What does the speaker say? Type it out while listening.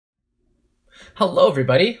Hello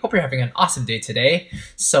everybody, hope you're having an awesome day today.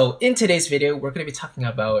 So in today's video, we're going to be talking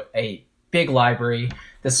about a big library.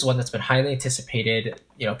 This is one that's been highly anticipated.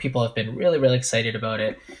 People have been really excited about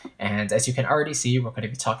it. And as you can already see, we're going to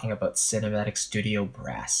be talking about Cinematic Studio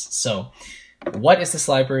Brass. So what is this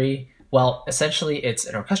library? Well, essentially it's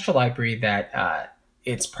an orchestral library that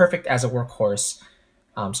it's perfect as a workhorse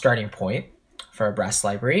starting point for a brass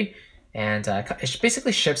library. And it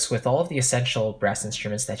basically ships with all of the essential brass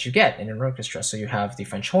instruments that you get in an orchestra. So you have the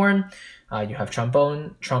French horn, you have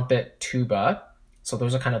trombone, trumpet, tuba. So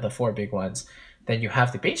those are kind of the four big ones. Then you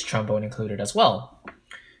have the bass trombone included as well.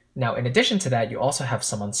 Now, in addition to that, you also have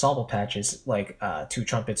some ensemble patches like 2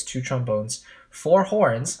 trumpets, 2 trombones, 4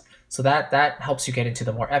 horns. So that helps you get into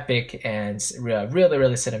the more epic and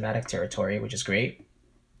really cinematic territory, which is great.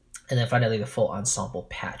 And then finally, the full ensemble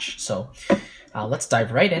patch. So let's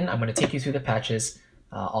dive right in. I'm going to take you through the patches,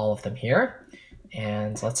 all of them here,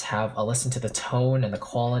 and let's have a listen to the tone and the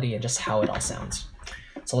quality and just how it all sounds.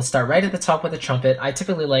 So let's start right at the top with the trumpet. I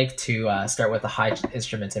typically like to start with the high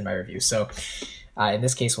instrument in my review. So in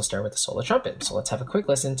this case, we'll start with the solo trumpet. So let's have a quick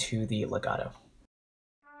listen to the legato.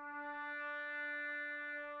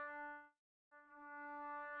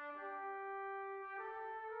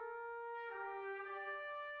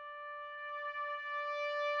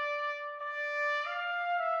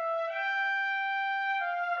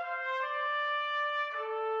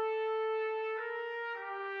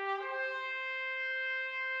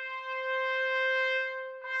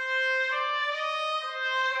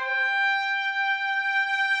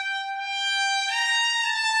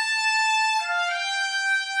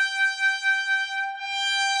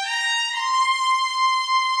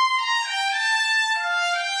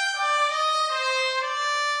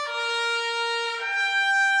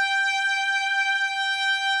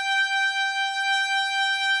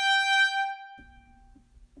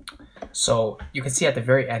 So you can see at the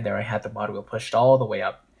very end there, I had the mod wheel pushed all the way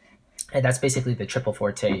up. And that's basically the triple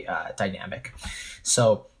forte dynamic.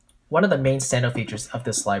 So one of the main standout features of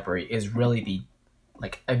this library is really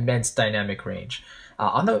the immense dynamic range.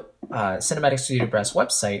 On the Cinematic Studio Brass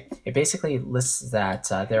website, it basically lists that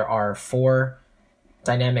there are 4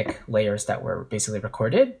 dynamic layers that were basically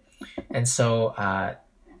recorded. And so,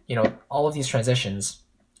 all of these transitions,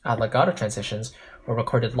 legato transitions, were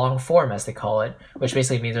recorded long form, as they call it, which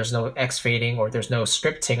basically means there's no X fading or there's no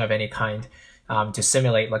scripting of any kind to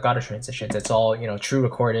simulate legato transitions. It's all true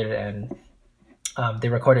recorded, and they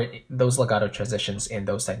recorded those legato transitions in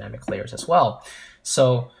those dynamic layers as well.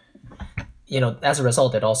 So as a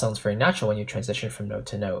result, it all sounds very natural when you transition from note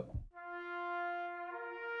to note.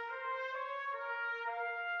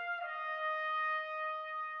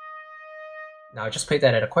 Now I just played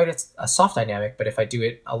that at quite a soft dynamic, but if I do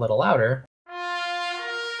it a little louder,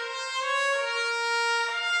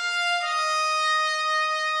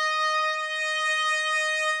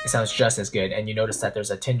 it sounds just as good. And you notice that there's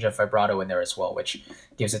a tinge of vibrato in there as well, which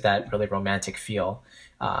gives it that really romantic feel.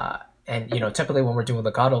 And typically when we're doing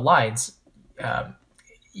legato lines,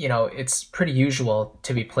 it's pretty usual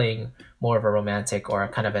to be playing more of a romantic or a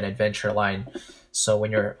kind of an adventure line. So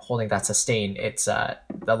when you're holding that sustain, it's the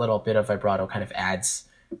little bit of vibrato kind of adds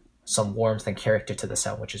some warmth and character to the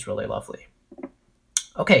sound, which is really lovely.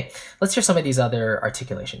 Okay, let's hear some of these other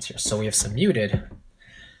articulations here. So we have some muted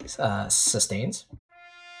sustains.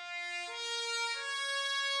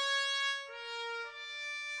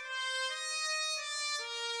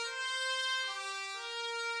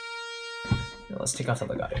 Let's take off the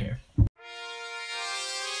legato here.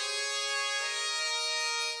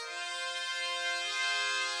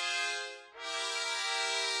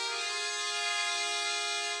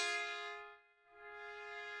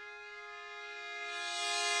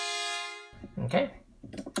 Okay,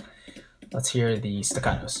 let's hear the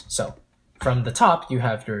staccatos. So from the top, you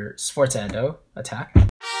have your sforzando attack.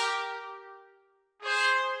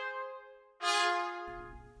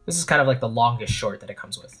 This is kind of like the longest short that it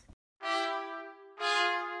comes with.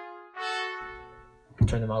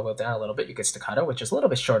 Turn the mod wheel down a little bit, you get staccato, which is a little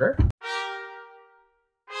bit shorter.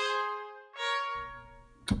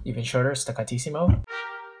 Even shorter, staccatissimo.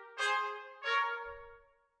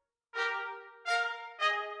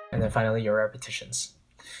 And then finally, your repetitions.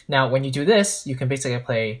 Now, when you do this, you can basically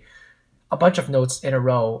play a bunch of notes in a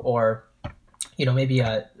row, or maybe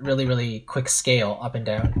a really quick scale up and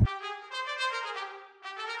down.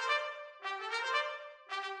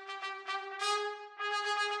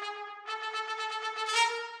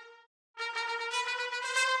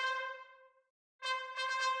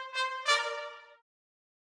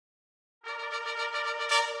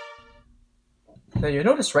 Now you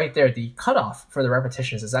notice right there, the cutoff for the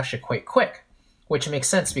repetitions is actually quite quick, which makes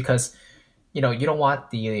sense because you don't want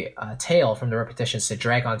the tail from the repetitions to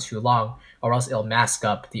drag on too long, or else it'll mask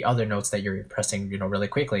up the other notes that you're pressing, really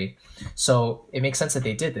quickly. So it makes sense that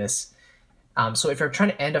they did this. So if you're trying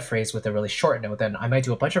to end a phrase with a really short note, then I might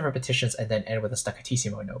do a bunch of repetitions and then end with a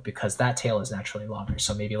staccatissimo note, because that tail is naturally longer.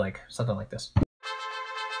 So maybe like something like this.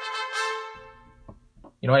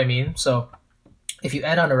 You know what I mean? So if you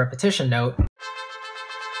add on a repetition note,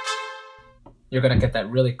 you're going to get that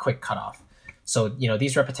really quick cutoff. So,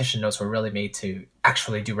 these repetition notes were really made to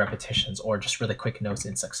actually do repetitions or just really quick notes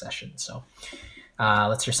in succession. So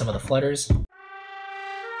let's hear some of the flutters.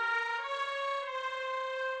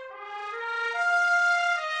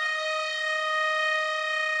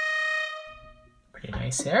 Pretty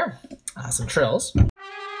nice there. Some trills.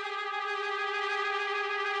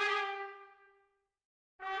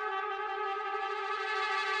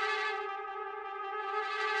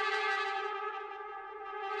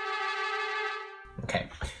 Okay,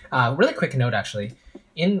 really quick note actually.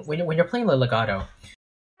 When you're playing the legato,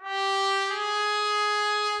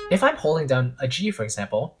 if I'm holding down a G, for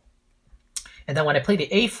example, and then when I play the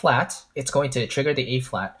A flat, it's going to trigger the A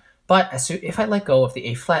flat. But if I let go of the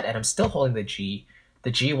A flat and I'm still holding the G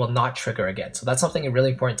will not trigger again. So that's something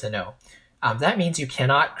really important to know. That means you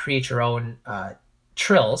cannot create your own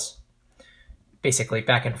trills, basically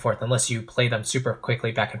back and forth, unless you play them super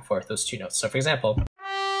quickly back and forth, those two notes. So for example,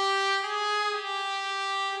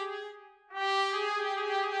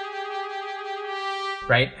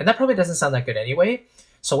 right? And that probably doesn't sound that good anyway.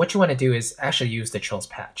 So what you want to do is actually use the trills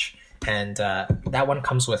patch. And that one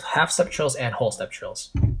comes with half step trills and whole step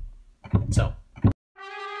trills. So.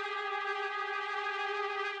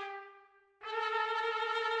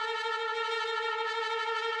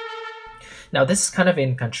 Now this is kind of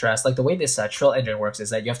in contrast, like the way this trill engine works is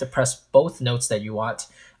that you have to press both notes that you want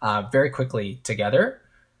very quickly together.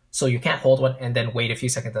 So you can't hold one and then wait a few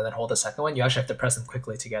seconds and then hold the second one. You actually have to press them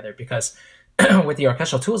quickly together, because with the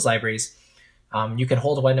orchestral tools libraries, you can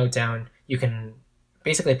hold one note down, you can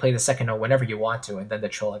basically play the second note whenever you want to, and then the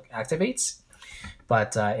trill activates.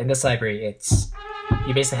 But in this library,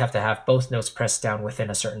 you basically have to have both notes pressed down within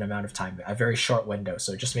a certain amount of time, a very short window.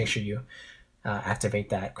 So just make sure you activate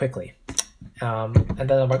that quickly. And then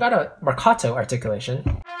the marcato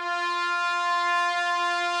articulation.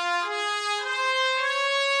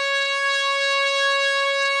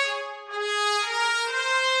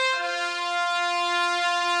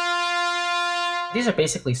 These are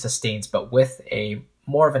basically sustains, but with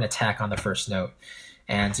more of an attack on the first note.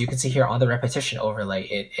 And you can see here on the repetition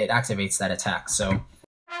overlay, it activates that attack. So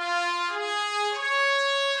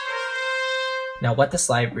now what this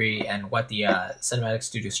library and what the Cinematic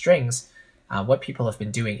Studio Strings, what people have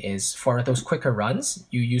been doing is for those quicker runs,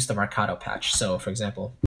 you use the marcato patch. So for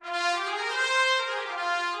example,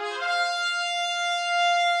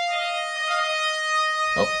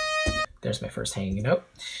 oh, there's my first hanging note.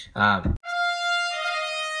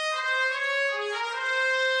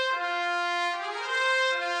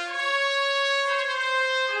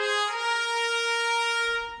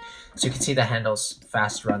 So you can see the handles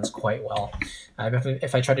fast runs quite well.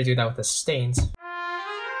 If I try to do that with the sustains,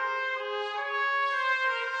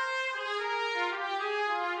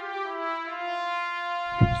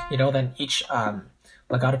 then each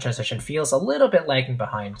legato transition feels a little bit lagging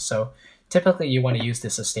behind. So typically you want to use the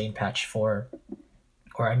sustain patch the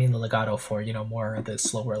legato for, more of the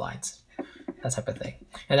slower lines, that type of thing.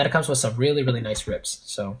 And then it comes with some really, really nice rips.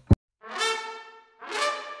 So.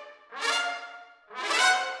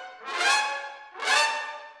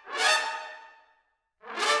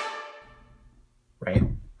 Right.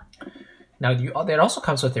 Now it also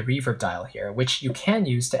comes with a reverb dial here, which you can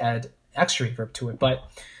use to add extra reverb to it, but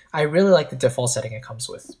I really like the default setting it comes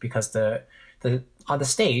with, because on the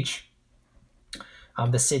stage,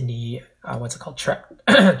 the Sydney what's it called,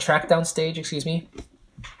 track down stage, excuse me,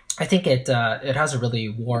 I think it has a really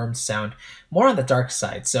warm sound, more on the dark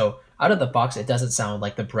side. So out of the box, it doesn't sound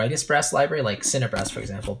like the brightest brass library, like Cinebrass, for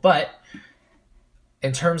example, but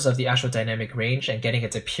in terms of the actual dynamic range and getting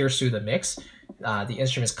it to pierce through the mix, the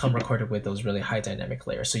instruments come recorded with those really high dynamic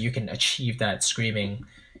layers. So you can achieve that screaming,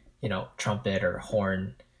 trumpet or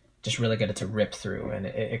horn, just really get it to rip through, and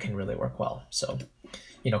it can really work well. So,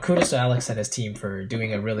 kudos to Alex and his team for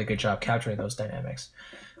doing a really good job capturing those dynamics.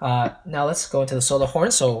 Now let's go into the solo horn.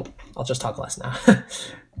 So I'll just talk less now.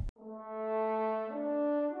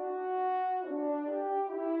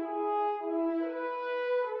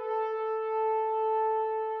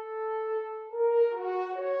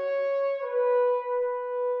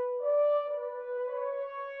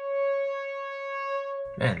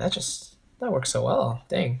 Man, that works so well.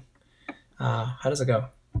 Dang. How does it go?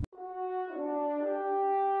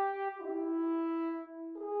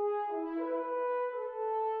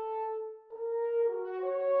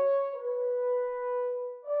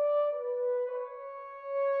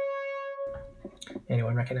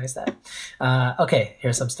 Anyone recognize that? Okay,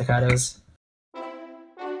 here's some staccatos.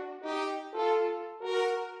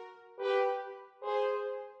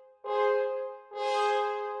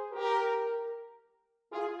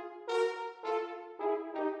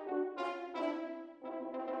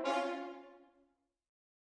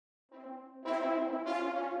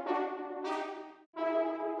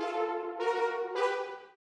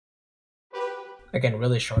 Again,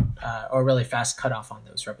 really short or really fast cutoff on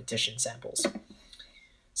those repetition samples.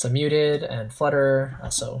 So muted and flutter.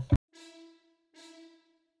 So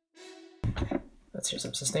let's hear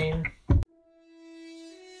some sustain.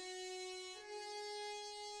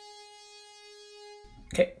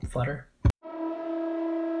 Okay, flutter.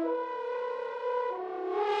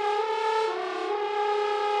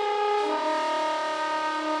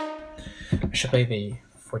 I should play the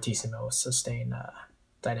fortissimo sustain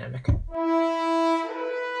dynamic.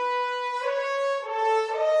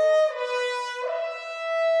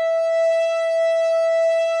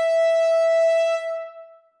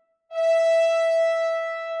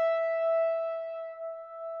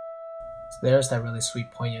 So there's that really sweet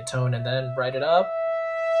poignant tone, and then write it up.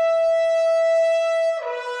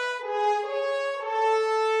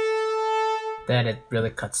 Then it really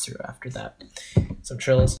cuts through after that. Some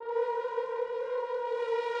trills.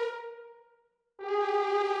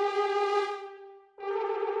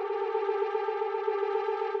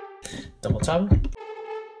 Double tongue.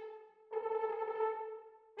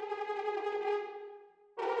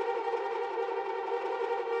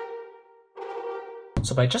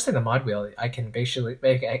 So by adjusting the mod wheel, I can basically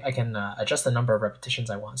adjust the number of repetitions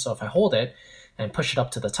I want. So if I hold it and push it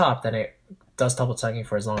up to the top, then it does double tonguing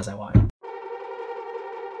for as long as I want.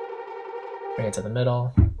 Bring it to the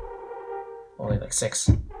middle, only like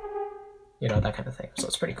 6, you know, that kind of thing. So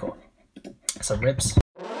it's pretty cool. Some rips.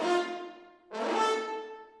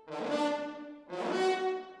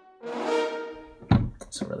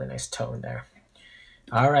 So really nice tone there.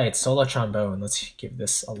 All right, solo trombone. Let's give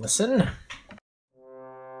this a listen.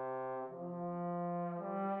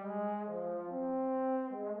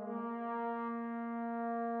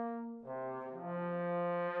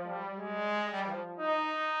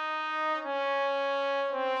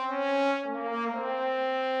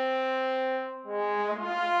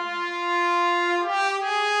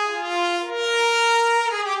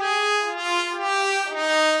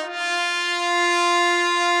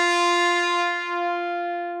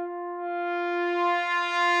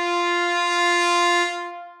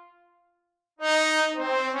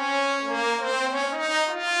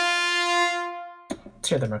 Let's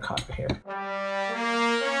hear the mercato here.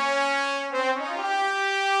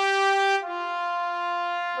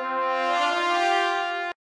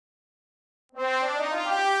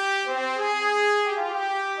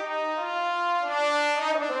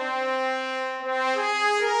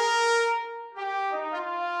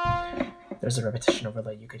 There's a repetition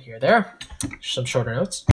overlay you could hear there. Some shorter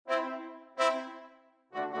notes.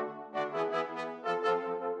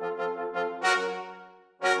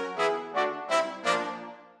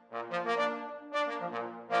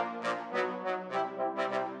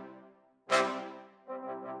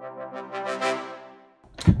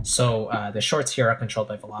 So the shorts here are controlled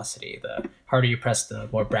by velocity. The harder you press, the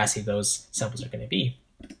more brassy those samples are going to be.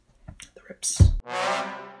 The rips.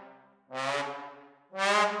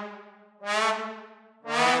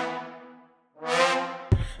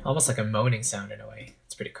 Almost like a moaning sound in a way.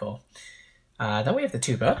 It's pretty cool. Then we have the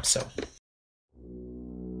tuba.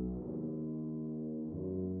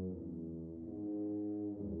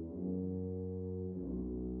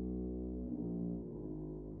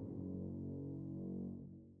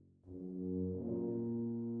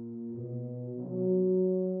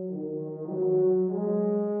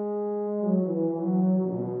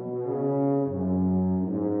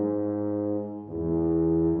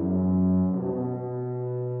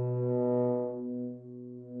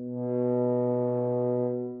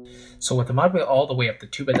 So with the mod wheel all the way up, the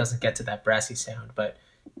tuba doesn't get to that brassy sound, but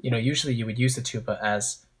you know, usually you would use the tuba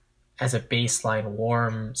as a baseline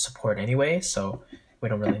warm support anyway, so we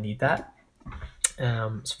don't really need that.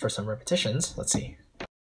 So for some repetitions, let's see.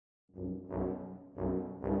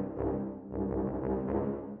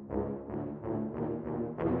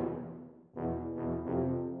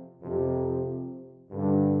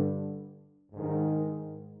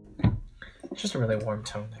 Just a really warm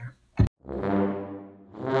tone there.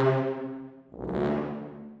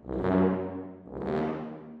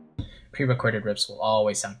 Pre-recorded rips will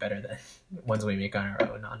always sound better than ones we make on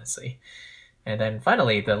our own, honestly. And then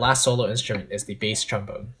finally, the last solo instrument is the bass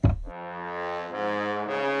trombone.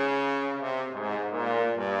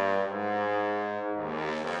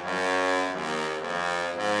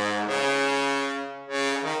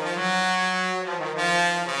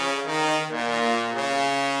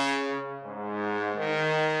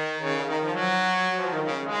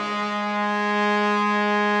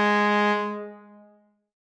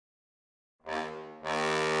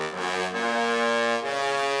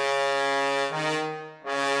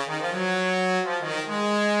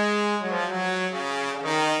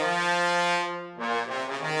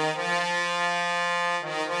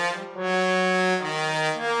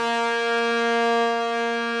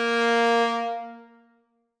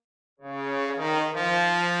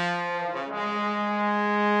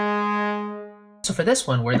 So for this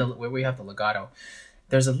one, where we have the legato,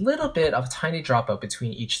 there's a little bit of a tiny dropout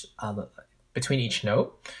between each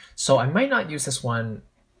note. So I might not use this one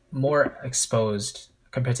more exposed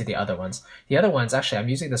compared to the other ones. The other ones, actually, I'm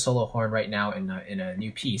using the solo horn right now in a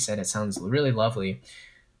new piece, and it sounds really lovely.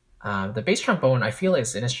 The bass trombone, I feel,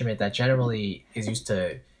 is an instrument that generally is used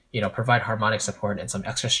to, provide harmonic support and some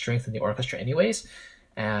extra strength in the orchestra anyways.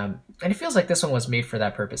 And it feels like this one was made for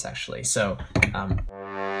that purpose, actually. So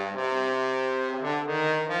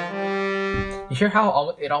you hear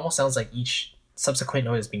how it almost sounds like each subsequent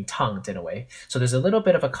note is being tongued in a way. So there's a little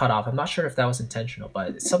bit of a cutoff. I'm not sure if that was intentional, but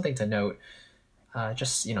it's something to note,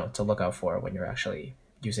 just, to look out for when you're actually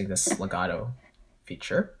using this legato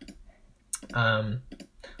feature.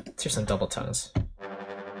 Let's hear some double tongues.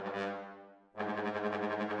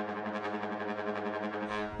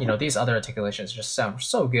 These other articulations just sound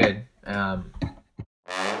so good.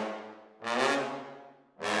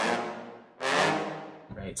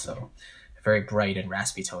 Right, so very bright and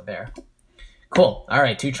raspy tone there. Cool. All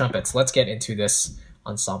right, 2 trumpets. Let's get into this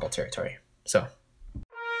ensemble territory. So.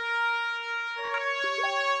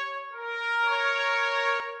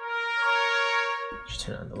 Just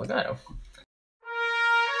turn on the legato.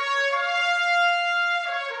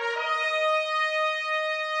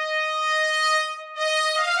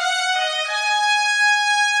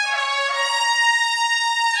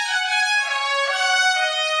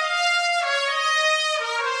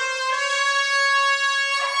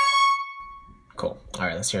 Cool. All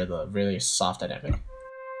right, let's hear the really soft dynamic.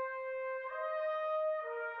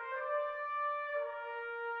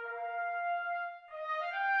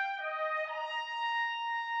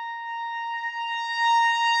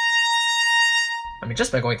 I mean,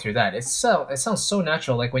 just by going through that, it sounds so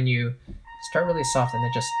natural. Like when you start really soft and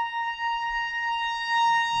then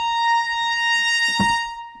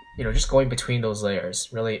just going between those layers,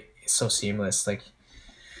 really is so seamless. Like,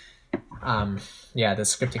 yeah, the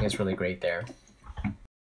scripting is really great there.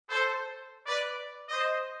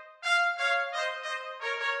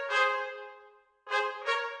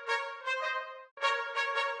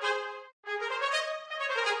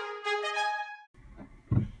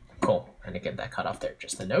 Cool. And again, that cut off there,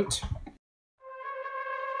 just the note.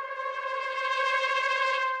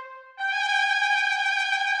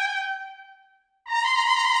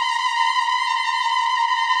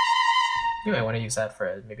 You might want to use that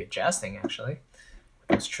for maybe a jazz thing, actually, with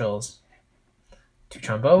those trills. 2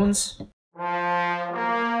 trombones.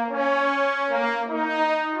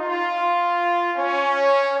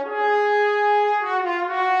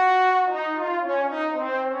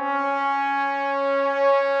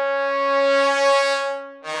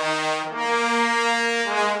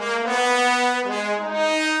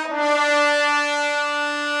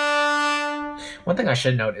 One thing I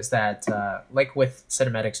should note is that, like with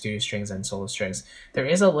cinematic studio strings and solo strings, there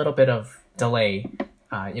is a little bit of delay,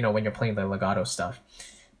 when you're playing the legato stuff,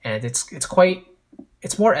 and it's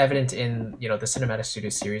more evident in the cinematic studio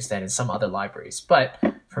series than in some other libraries. But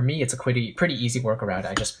for me, it's a pretty easy workaround.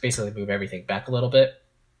 I just basically move everything back a little bit,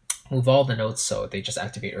 move all the notes so they just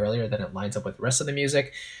activate earlier, then it lines up with the rest of the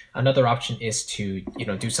music. Another option is to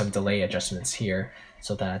do some delay adjustments here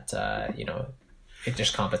so that it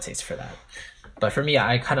just compensates for that. But for me,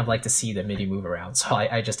 I kind of like to see the MIDI move around, so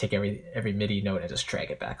I just take every MIDI note and just drag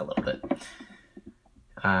it back a little bit.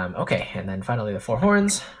 Okay, and then finally the 4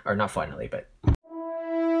 horns, or not finally, but...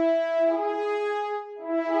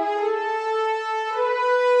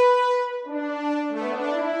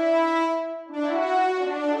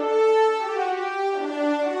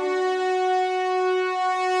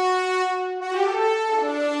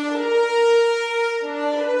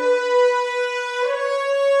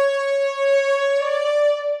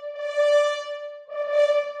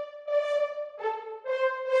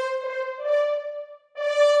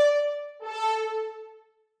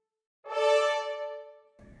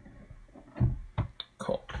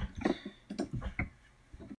 Cool.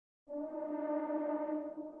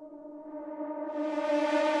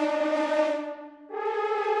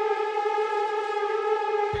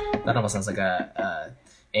 That almost sounds like a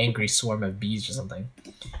angry swarm of bees or something.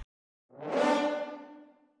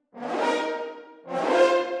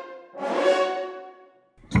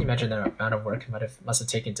 Can you imagine the amount of work it must have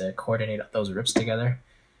taken to coordinate those rips together?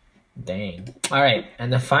 Dang. All right,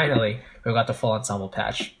 and then finally we got the full ensemble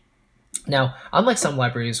patch. Now, unlike some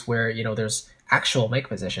libraries where there's actual mic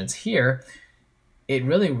positions, here it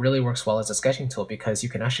really works well as a sketching tool because you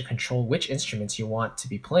can actually control which instruments you want to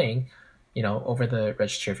be playing, over the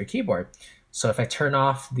register of your keyboard. So if I turn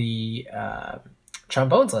off the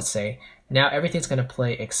trombones, let's say, now everything's going to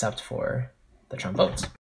play except for the trombones.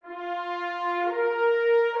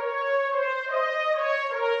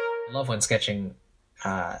 love when sketching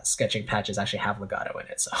patches actually have legato in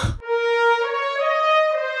it. So.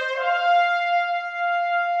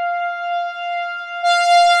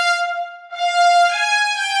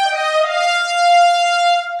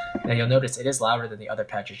 Now you'll notice it is louder than the other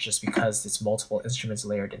patches just because it's multiple instruments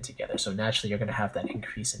layered in together. So naturally you're going to have that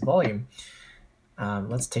increase in volume.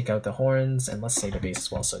 Let's take out the horns and let's say the bass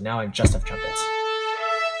as well. So now I just have trumpets.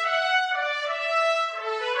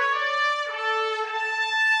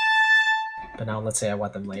 But now let's say I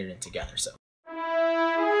want them layered in together. So.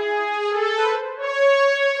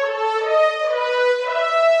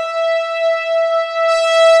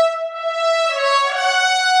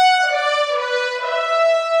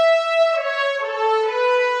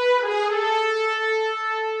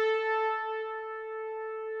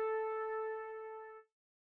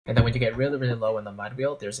 And then when you get really, really low in the mud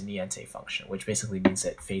wheel, there's a niente function, which basically means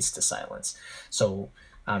it fades to silence. So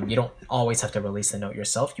you don't always have to release the note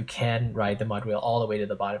yourself. You can ride the mud wheel all the way to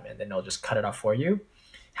the bottom and then it'll just cut it off for you.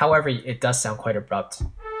 However, it does sound quite abrupt.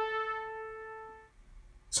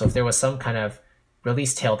 So if there was some kind of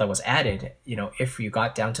release tail that was added, if you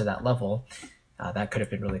got down to that level, that could have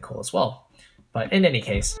been really cool as well. But in any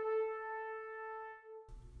case,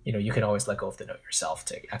 you can always let go of the note yourself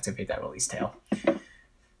to activate that release tail.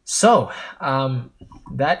 So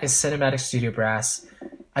that is Cinematic Studio Brass.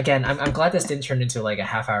 Again, I'm glad this didn't turn into like a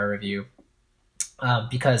half-hour review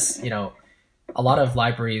because, a lot of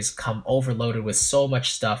libraries come overloaded with so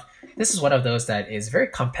much stuff. This is one of those that is very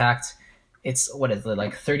compact. It's, what is it,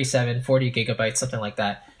 like 37, 40 gigabytes, something like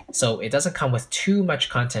that. So it doesn't come with too much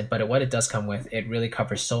content, but what it does come with, it really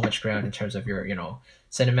covers so much ground in terms of your,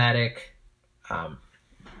 cinematic,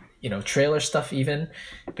 trailer stuff even,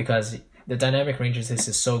 because the dynamic range of this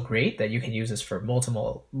is so great that you can use this for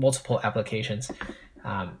multiple applications.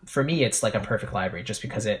 For me, it's like a perfect library just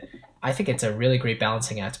because I think it's a really great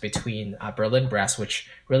balancing act between Berlin Brass, which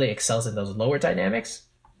really excels in those lower dynamics,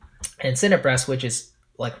 and Cinebrass, which is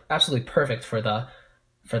like absolutely perfect for the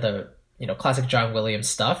classic John Williams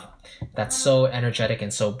stuff that's so energetic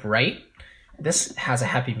and so bright. This has a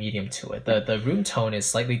happy medium to it. The room tone is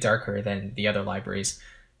slightly darker than the other libraries.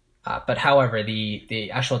 But however,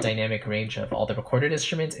 the actual dynamic range of all the recorded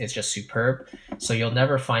instruments is just superb. So you'll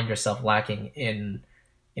never find yourself lacking in,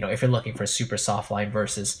 if you're looking for a super soft line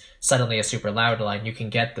versus suddenly a super loud line, you can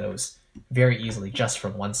get those very easily just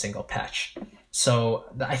from one single patch. So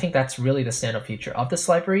I think that's really the standout feature of this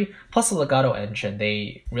library. Plus the legato engine,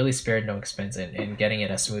 they really spared no expense in getting it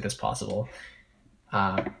as smooth as possible.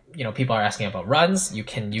 People are asking about runs. You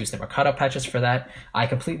can use the Mercado patches for that. I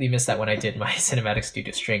completely missed that when I did my Cinematic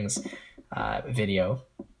Studio Strings video.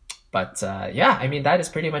 But yeah, I mean, that is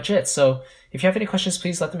pretty much it. So if you have any questions,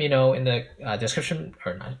 please let me know in the description,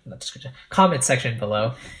 or not description, comment section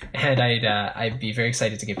below. And I'd be very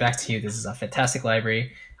excited to get back to you. This is a fantastic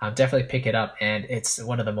library. Definitely pick it up. And it's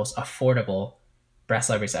one of the most affordable brass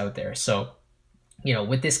libraries out there. So,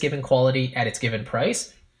 with this given quality at its given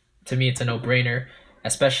price, to me, it's a no-brainer,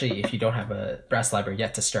 especially if you don't have a brass library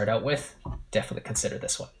yet to start out with. Definitely consider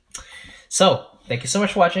this one. So thank you so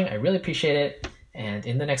much for watching. I really appreciate it. And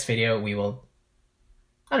in the next video, we will,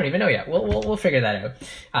 I don't even know yet. We'll figure that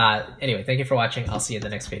out. Anyway, thank you for watching. I'll see you in the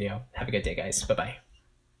next video. Have a good day, guys. Bye-bye.